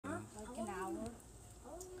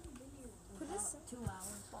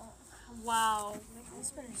Wow.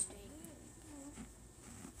 That's been a mistake.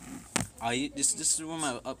 This is when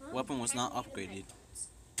my weapon was not upgraded.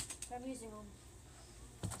 I'm using them.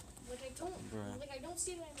 Bruh. I don't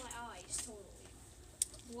see that in my eyes, totally.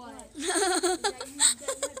 What?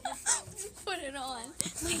 Put it on.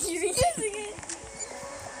 Like you're using it.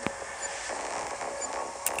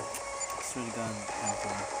 Swear to God,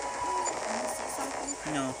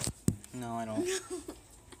 no, no, I don't.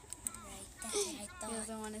 He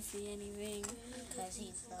doesn't want to see anything. Because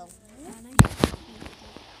he's so...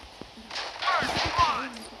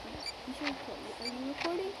 Are you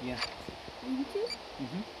recording? Yeah. On YouTube?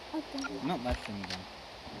 Mhm. Okay. I'm not live streaming though.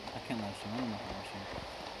 I can't live stream. I don't know how to live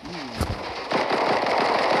stream.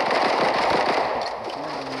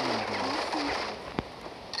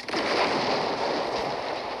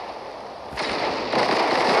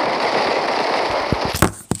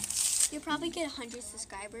 You'll probably get 100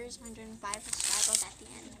 subscribers, 105 subscribers at the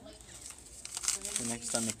end. So next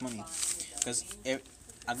time, make money. Because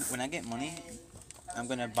when I get money, I'm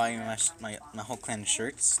gonna buy my whole clan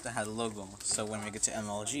shirts that have the logo. So when we get to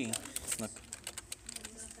MLG, look.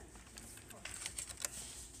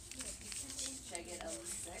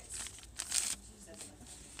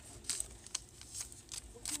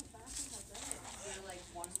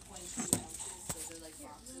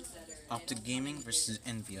 Optic Gaming versus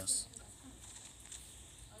Envious.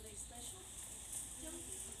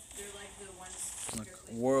 Look,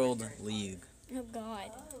 World League. Oh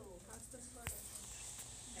God.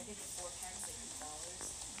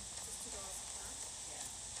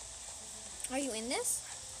 Are you in this?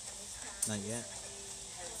 Not yet.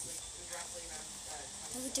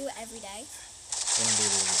 Does it do it every day? They don't do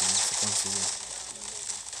it every day. It's like once a year.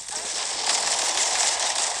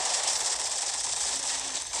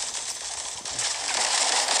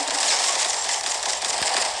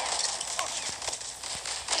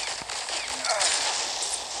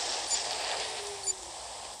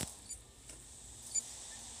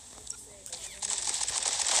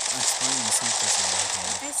 That's fine. It's not just a lot.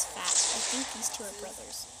 That guy's fat. I think these two are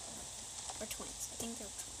brothers. Or twins. I think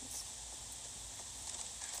they're twins.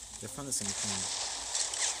 They're from the same clan.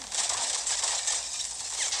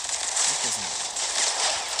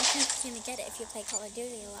 I think you're gonna get it if you play Call of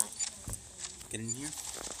Duty a lot. Get in here.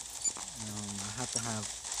 I have to have.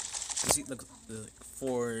 You see, look,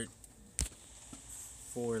 four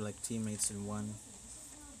like teammates in one.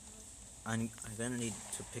 I'm gonna need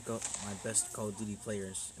to pick up my best Call of Duty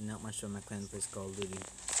players, and not much of my clan plays Call of Duty.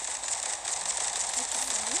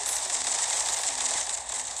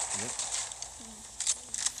 Yep.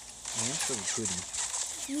 I am still recruiting.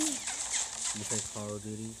 You play Call of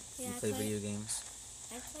Duty? Yeah, You I play play- video games?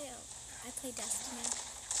 I play Destiny.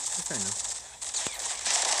 Oh, fair enough.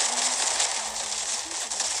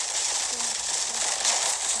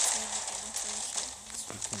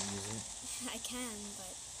 So you can't use it. I can,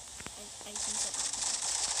 but I use it often.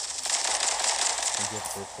 Would you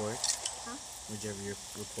have to record? Huh? Would you ever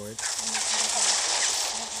record?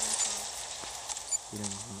 You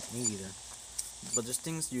don't know. Me either. But there's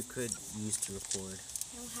things you could use to record.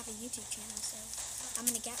 I don't have a YouTube channel, so I'm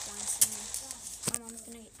gonna get one soon. I have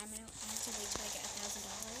to wait till I get $1,000.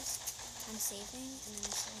 I'm saving, and then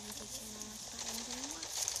I start a YouTube channel like that. Anymore.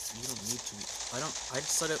 You don't need to. I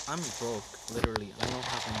decided I'm broke. Literally, I don't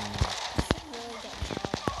have any money. Really get a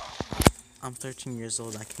job. I'm 13 years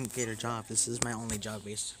old. I can't get a job. This is my only job,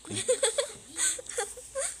 basically.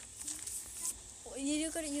 You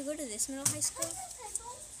go to this middle high school?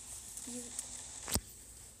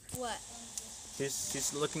 What?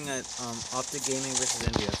 She's looking at Optic Gaming versus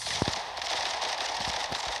Envious.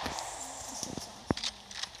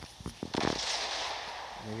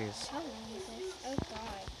 There it is. How long is this? Oh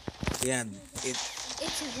God. Yeah,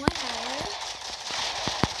 It's 1 hour.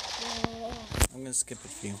 Whoa. I'm gonna skip it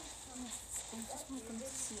for you. I just want them to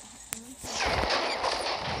see it.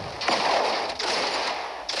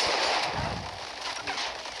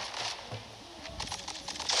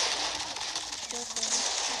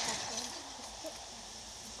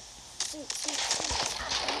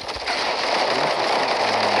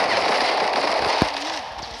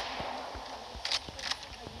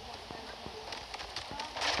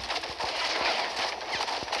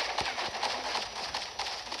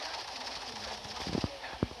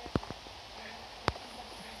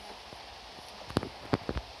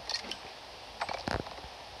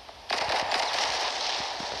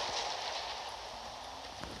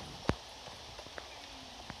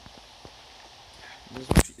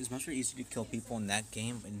 It's much more easier to kill people in that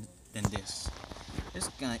game than this. This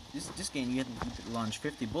game, you have to launch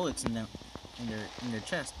 50 bullets in their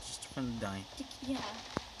chest just for them to die. Yeah.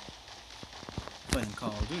 playing Call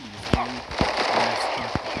of Duty.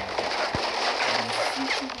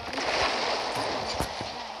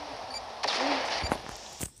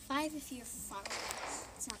 Five if you're far away.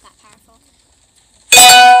 It's not that powerful.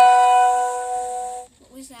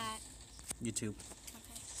 What was that? YouTube.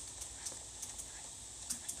 Okay.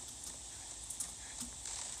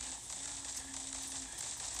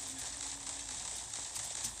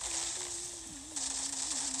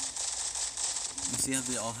 You see how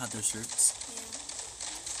they all have their shirts?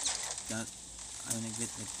 Yeah. That I'm gonna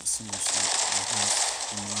get like a similar shirt. I have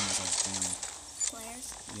the names of them. Players?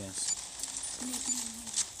 Yes. Make me.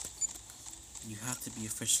 You have to be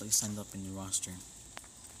officially signed up in your roster.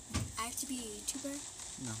 I have to be a YouTuber?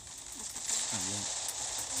 No. Okay. Not yet.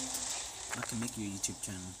 I can make you a YouTube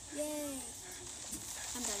channel. Yay!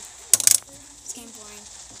 I'm done. This game's boring.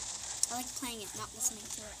 I like playing it, not listening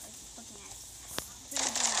to it, like looking at it.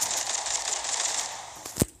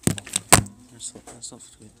 There's stuff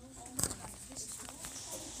to it.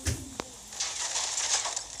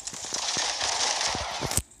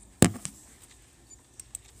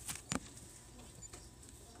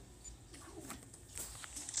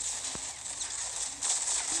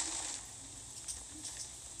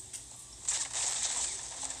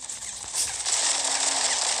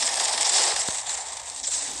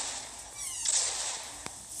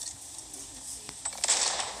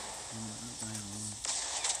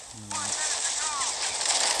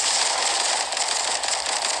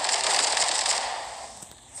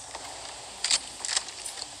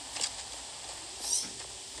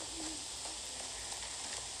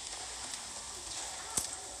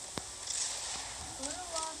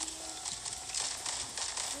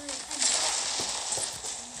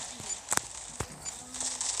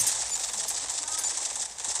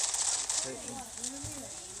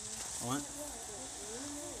 What?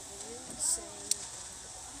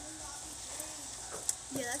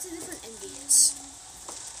 Yeah, that's a different envious.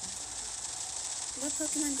 What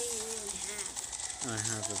Pokemon do you even have? I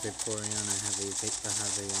have a Vaporeon. I have a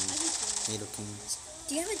Nidoking.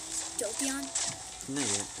 Do you have a Dopion? Not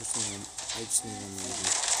yet. Just need one. I just need one later.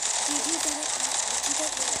 Did you get it? Did you get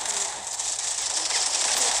your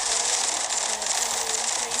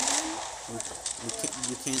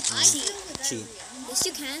You can't cheat. Yes,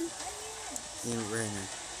 you can. You know, right now.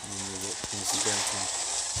 And you get fancy guarantee.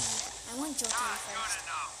 I want Jolteon first.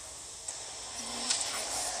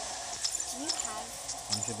 Do you have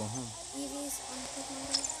Why don't you go home? EVs on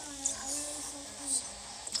Pokemon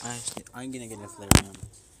Go? I'm gonna get a Flareon.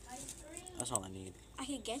 That's all I need. I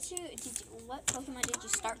could get you. What Pokemon did you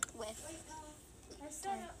start with? I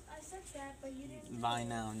said that, but you didn't. Buy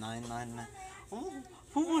now, 999.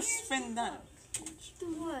 Who will spend that?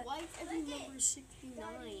 What? Why every number is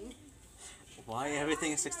 69? Why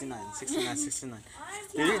everything is 69? 69, 69.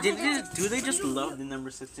 Do they just love the number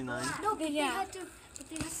 69? No, but they had to. But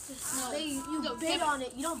they have to. You bid on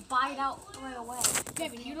it. You don't buy it out right away.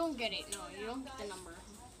 Kevin, you don't get it. No, you don't get the number.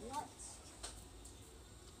 What?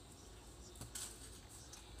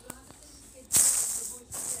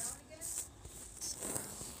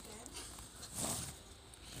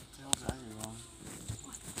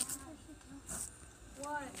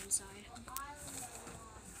 What? Inside.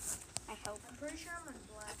 I hope. I'm pretty sure I'm in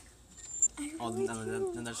black. Oh,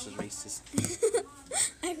 no, that's just racist.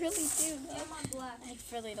 I really do. Though. I'm on black. I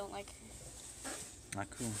really don't like her. Not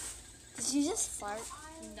cool. Did you just fart?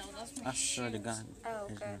 No, that's my I swear to God. Oh,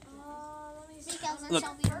 good. Let me see. Look,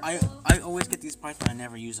 I always get these parts, but I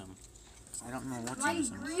never use them. I don't know what to use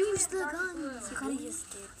them. Use the guns. You could have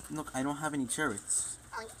just did. Look, I don't have any turrets.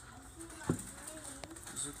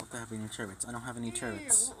 Look, I have any turrets. I don't have any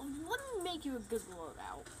turrets. Let me make you a good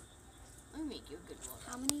loadout. Let me make you a good loadout.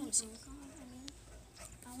 How many?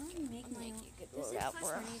 I want to make my own. Does it cost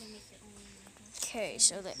money to make your own? Okay,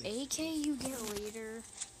 so the AK you get later.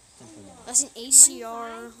 That's an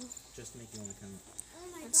ACR. Just make your own account.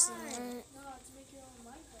 That's that.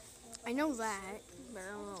 I know that, but I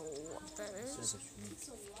don't know what that is.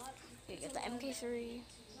 You get the MK3.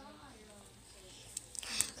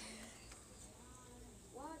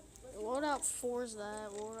 Loadout 4 is that.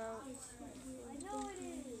 Loadout.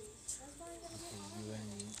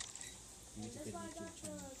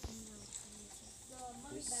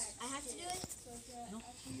 I have to do it?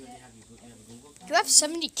 You have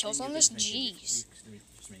 70 kills on this? Jeez.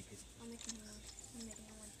 Just make it. I'll make a new one. I'm making a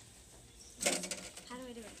new one. How do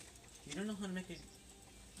I do it? You don't know how to make it.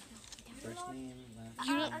 First name, last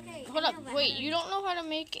You don't, okay, hold I up, know that. wait, you don't know how to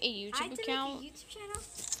make a I have YouTube to account? make a YouTube channel?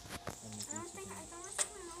 I don't think I know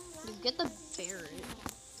You that. get the Barret.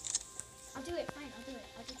 I'll do it, fine, I'll do it.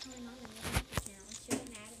 I'll just tell my mom and make a YouTube channel. Shoot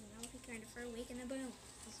an ad and then I'll be kind of for a week and then boom.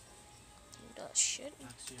 shit.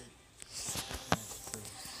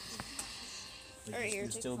 But Alright, here,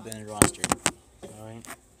 you've take still five. been rostered. Alright.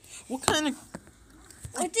 What kind of...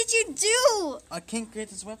 What did you do? I can't create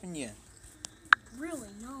this weapon yet. Really?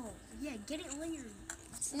 No. Yeah, get it later.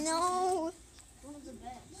 No. One of the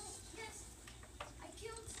best.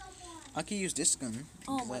 I could use this gun.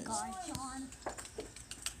 Oh my because god, John.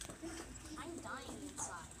 I'm dying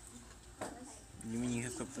inside. You mean you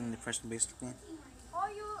hook up from depression basically? Oh,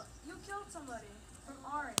 you killed somebody from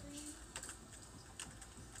Orange.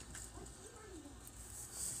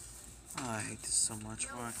 Oh, I hate this so much.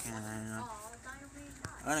 Why can't I? Oh, Dynamite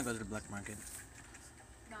died. I'm gonna go to the black market.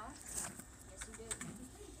 No? Yes, you did.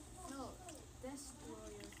 No, this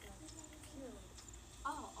warrior got killed.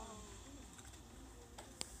 Oh.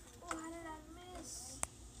 Oh, how did I miss?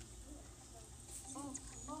 Oh.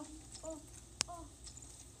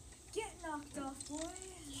 Get knocked off, boy.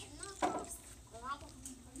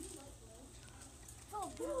 Oh,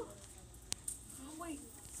 wait,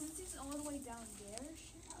 since he's all the way down there,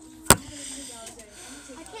 I'm gonna take out there.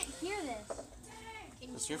 I can't hear this.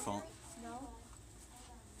 It's your fault. No.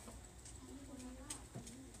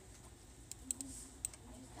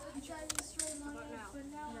 You tried to destroy my life, but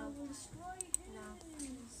now I will destroy his.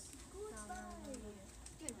 Goodbye.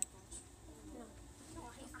 No,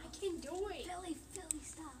 I can do it. Philly,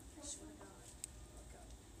 stop.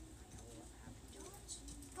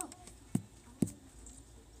 Oh.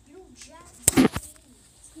 You don't jack.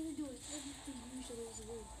 It's gonna do it. Everything usually is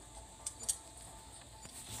weird.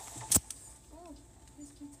 Oh, this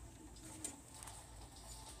kid's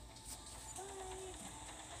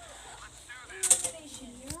elimination,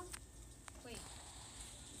 you know? Wait,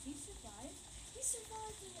 did he survive? He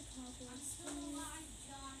survived in the cobwebs.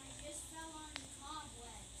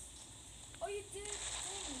 Oh, you did?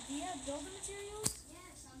 Hey, do you have building materials?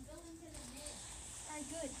 Yes, I'm building to the mid. Alright,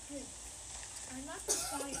 good. I knocked this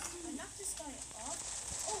guy off.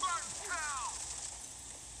 Oh.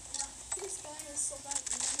 This guy is so bad.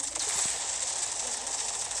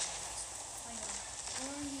 I know.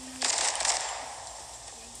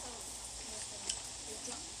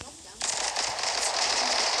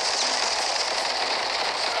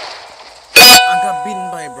 I got beaten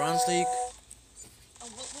by a bronze league. Oh,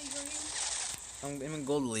 what league are you? I'm in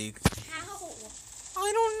gold league. How?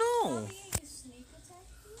 I don't know. Sneak attack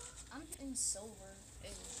you? I'm in silver in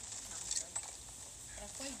Counter-Strike. But I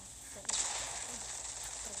played gold.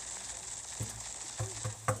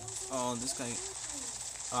 Oh, this guy.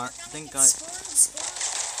 I think I. Score.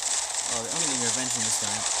 Oh, I'm getting revenge on this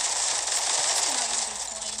guy. That's how you can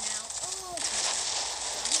play now. Oh, okay.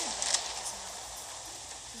 I'm gonna get at this now.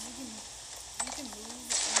 'Cause you can move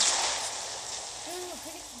and... No,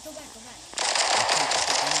 pick it. Go back. I can't pick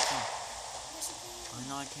up anything. Yes, you can. I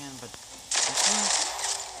know I can, but this one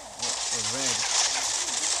or red.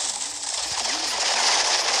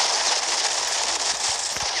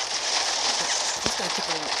 This guy took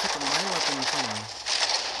my weapon in front of me.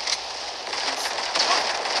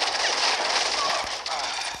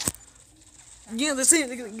 Yeah,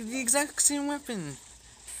 the exact same weapon.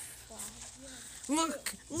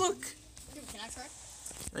 Look. Can I try?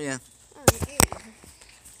 Oh yeah.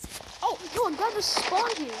 Oh, yo, I'm glad to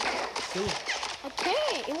spawn here. Cool. I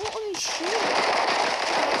can't. It won't let me shoot.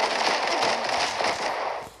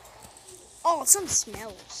 Oh, some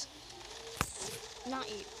smells. Not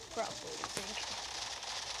eat properly, I think.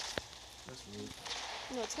 That's weird.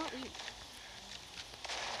 No, it's not eat.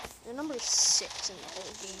 You're number 6 in the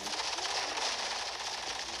whole game.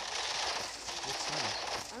 What's that?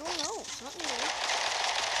 I don't know. It's not me.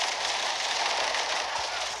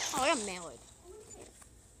 Oh, I got melee.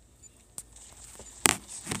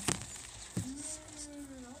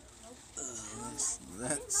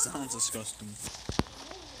 That sounds disgusting.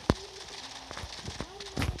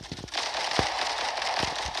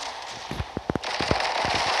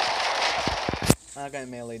 I got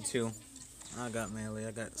melee too. I got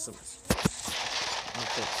some. I'll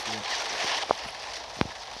fix it.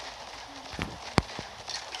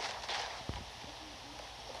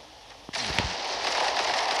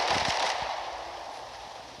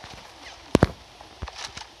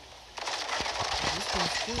 This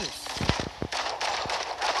one's close.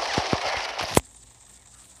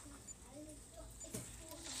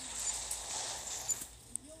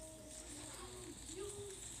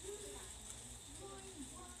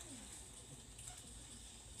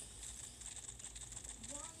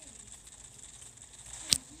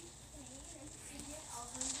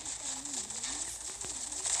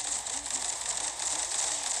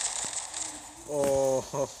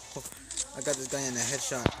 Oh, I got this guy in a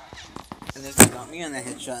headshot. And this guy got me in a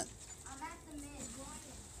headshot. I'm at the mid.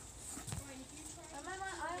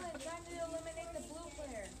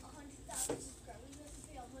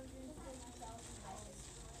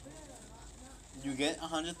 You get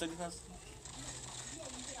 130,000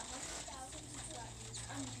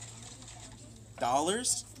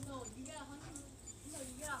 dollars. No, you get 100. No,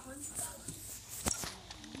 you get 100,000.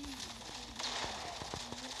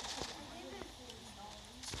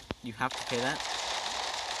 You have to pay that.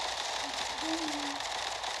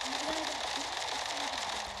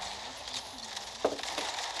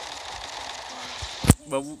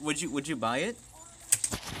 But would you buy it?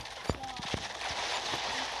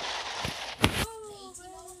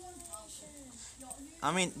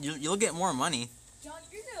 I mean, you'll get more money. John,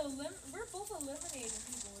 you're we're both eliminating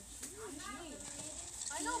people. Jeez.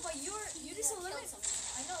 I know, but you just eliminated.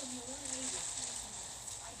 I know you eliminated.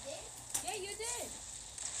 I did? Yeah, you did.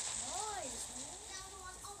 Nice, man.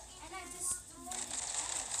 And I destroyed it.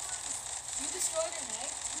 You destroyed an egg.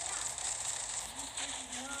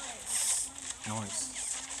 Nice. Noise.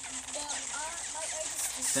 But my egg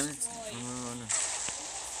is Then destroyed. no.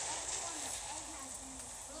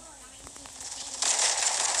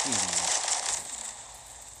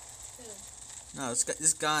 No,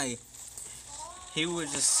 this guy, he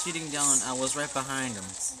was just sitting down. I was right behind him,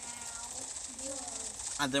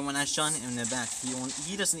 and then when I shot him in the back,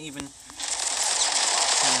 he doesn't even.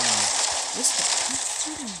 This guy, he's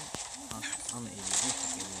shooting. Oh, I'm an idiot. You're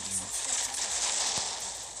fucking idiot, man.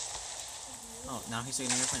 Oh, now he's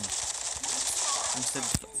taking your friend. Instead of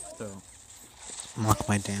throw. Mock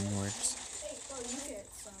my damn words. Hey, bro, you get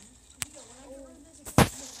some.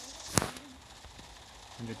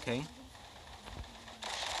 100K?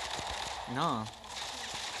 No.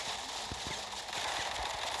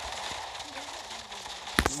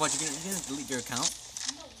 What, you're gonna delete your account?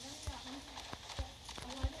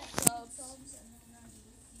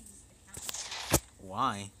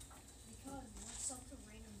 Why?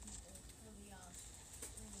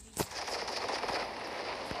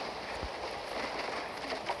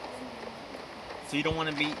 So you don't want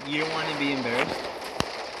to be embarrassed?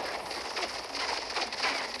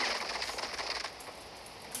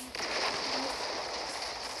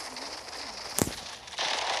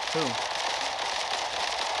 Who?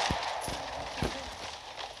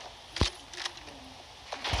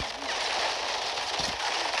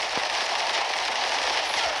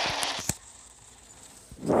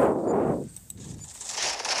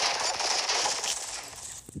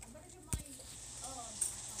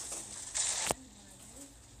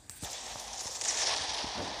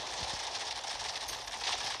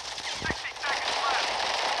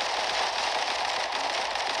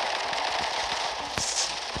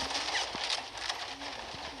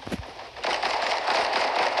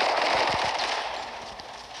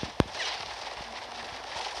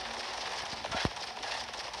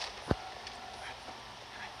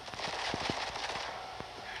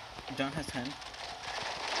 John has 10.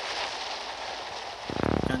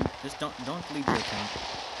 John, just don't leave your account.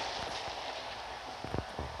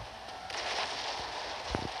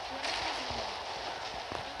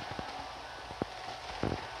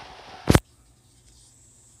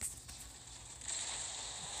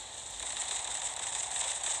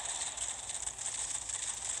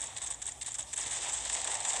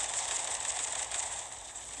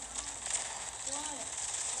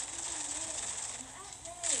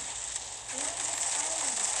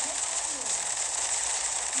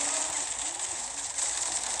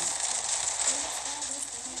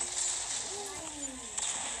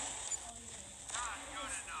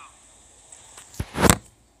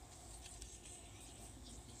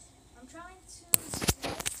 I'm trying to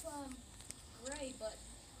snipe Gray, but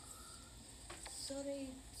so they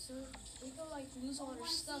go like lose all their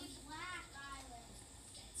stuff. Black Island.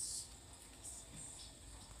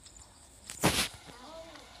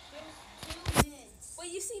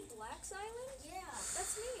 Wait, you see Black's Island? Yeah,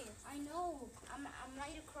 That's me. I know. I'm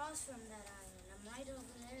right across from that island. I'm right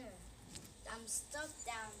over there. I'm stuck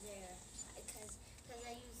down there because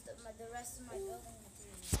I used the rest of my building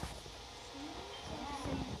materials.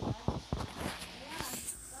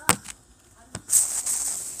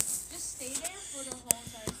 Just stay there for the whole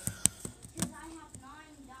time. Because I have 9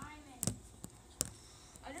 diamonds.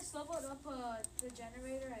 I just leveled up the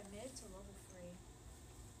generator I made to level 3.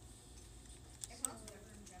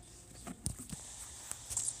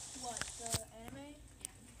 What, the anime?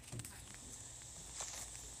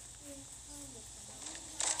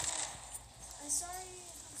 I'm sorry,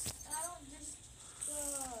 I don't just,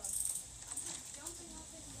 I'm just jumping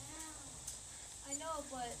up and down. I know,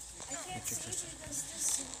 but I can't save you because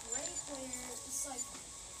this Gray player is like,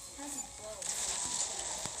 has a bow.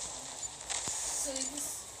 So you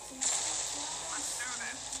just,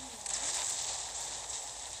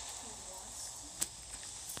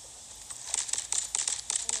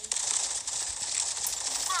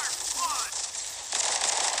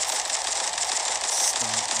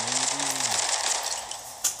 Already?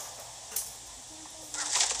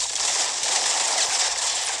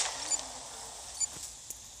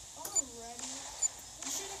 You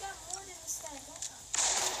should have got more than a stack. I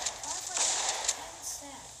have like 10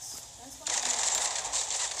 stacks. That's why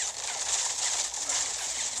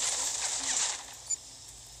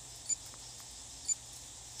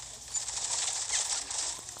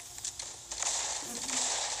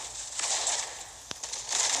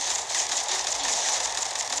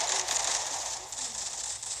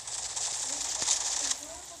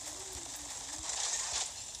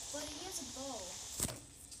but he has a bow.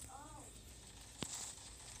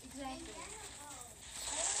 Exactly. I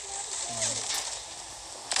already have a bow.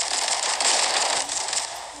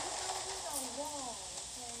 A wall,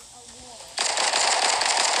 okay? A wall.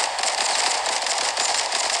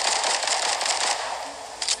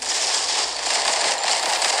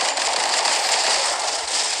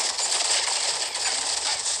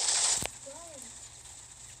 Brian,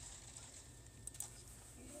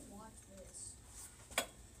 you should watch this.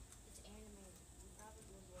 It's animated. You probably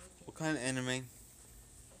would like it. What kind of anime?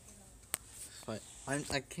 But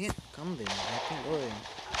I can't come there. I can't go there.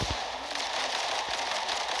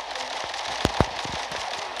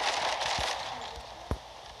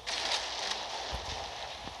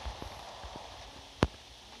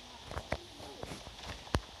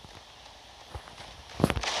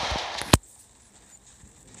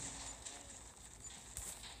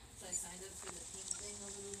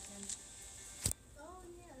 Oh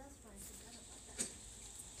yeah, that's fine. Forgot about that.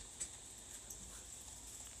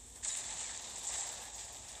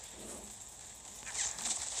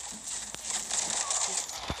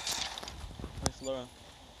 Miss Laura,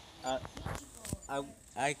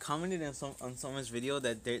 I commented on someone's video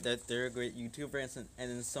that they're a great YouTuber, and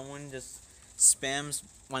then someone just spams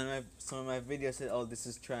some of my videos, said, "Oh, this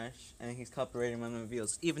is trash," and he's copyrighting one of my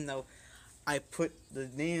videos, even though I put the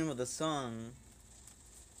name of the song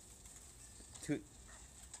to.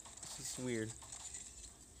 It's weird,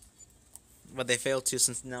 but they failed to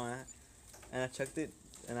since now I checked it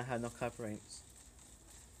and I had no copyrights.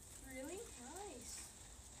 Really? Nice.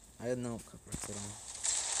 I had no copyrights at all.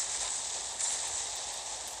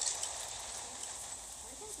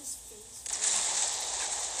 I got this face.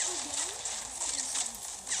 Oh, yeah?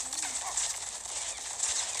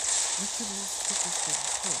 I could put this thing.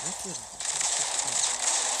 I could.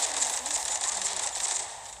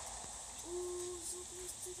 Ooh, so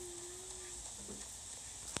close to the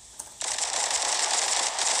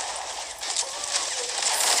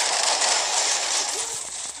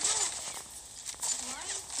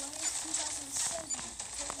Ryan Plays 2007.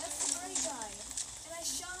 That's the gray guy. And I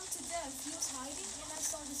shot him to death. He was hiding and I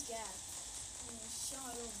saw this gap. And I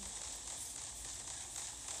shot him.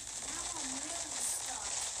 Now I'm really stuck.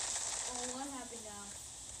 Oh, what happened now?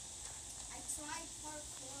 I tried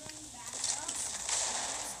parkouring back up. I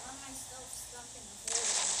just got myself stuck in a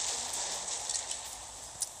hole.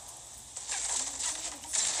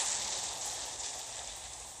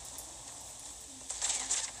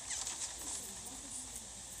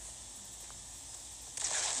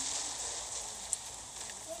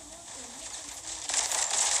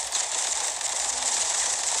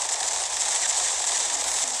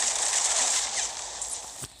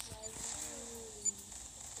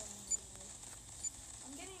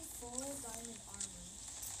 I'm getting full diamond armor.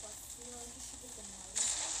 But I feel like I should get the mighty.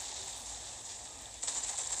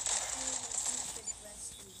 I feel like you should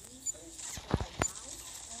rescue me first before I die.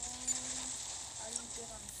 Are you good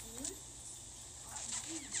on food?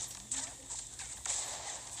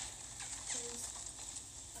 Because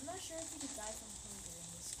I'm not sure if you could die from hunger in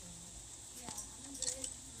this game. Yeah, I'm good.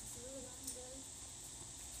 I'm good. I'm good.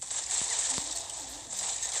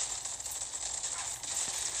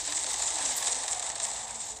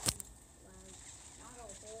 Not a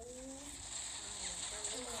hole.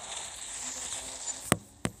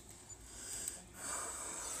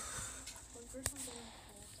 But first I'm getting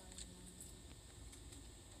full diamond armor.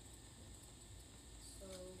 So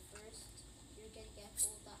first, you're gonna get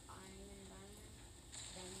full the iron and diamond.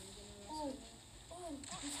 Then you're gonna Oh. rescue me. Oh,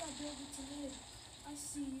 he's got building to live. I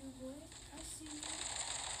see you, boy. I see you.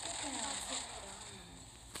 Get down.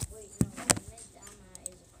 Wait, no, the mid dama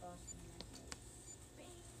is across from my head.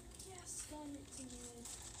 Bang. Yes, done it to me.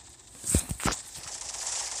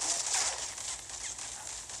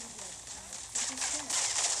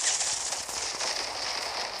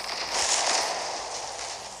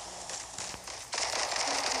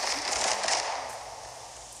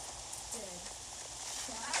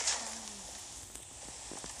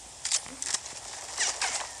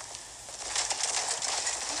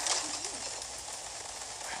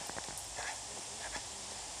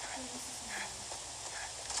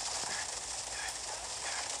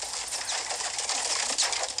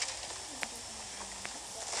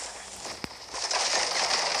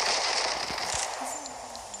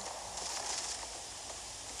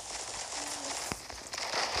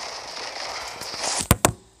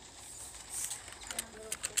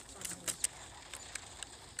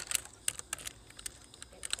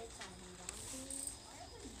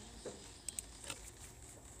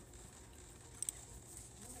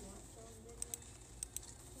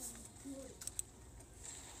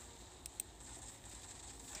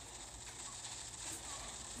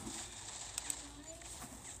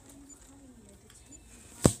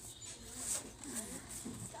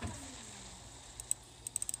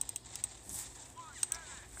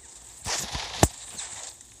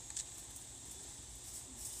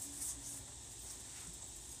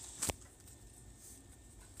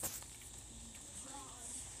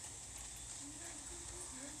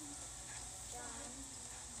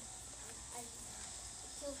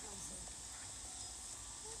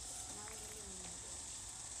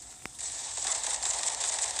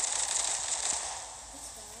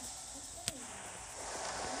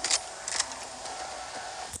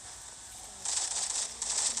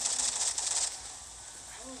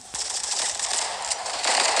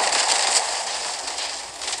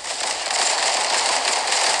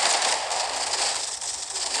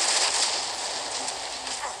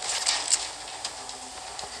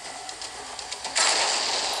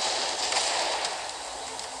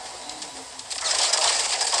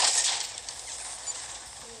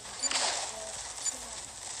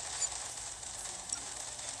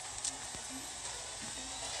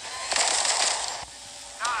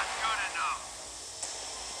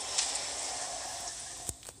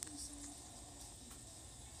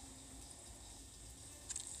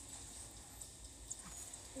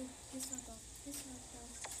 This one though. This one though.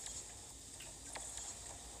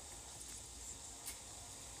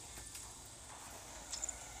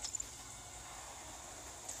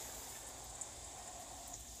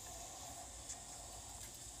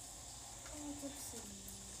 Oh, Gibson.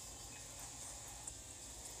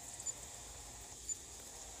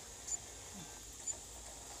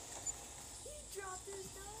 He dropped his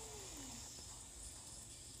diamond.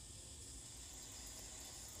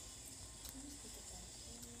 Let me stick it back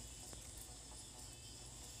there.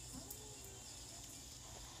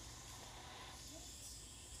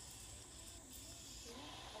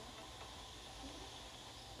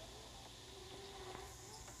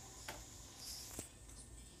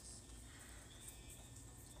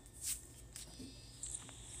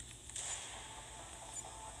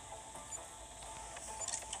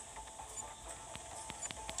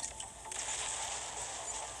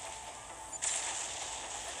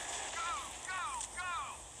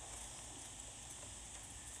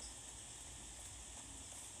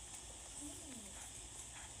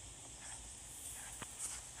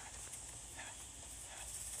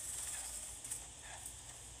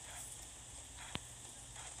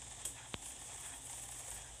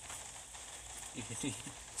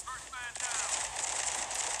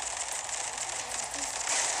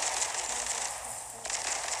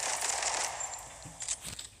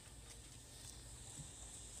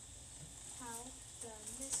 How did I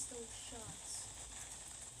miss those shots?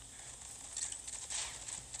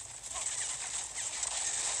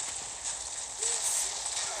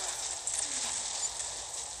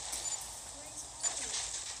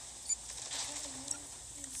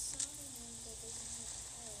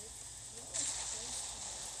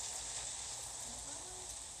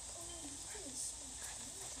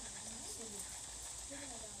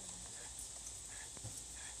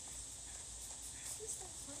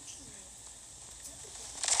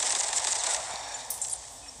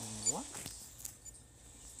 What?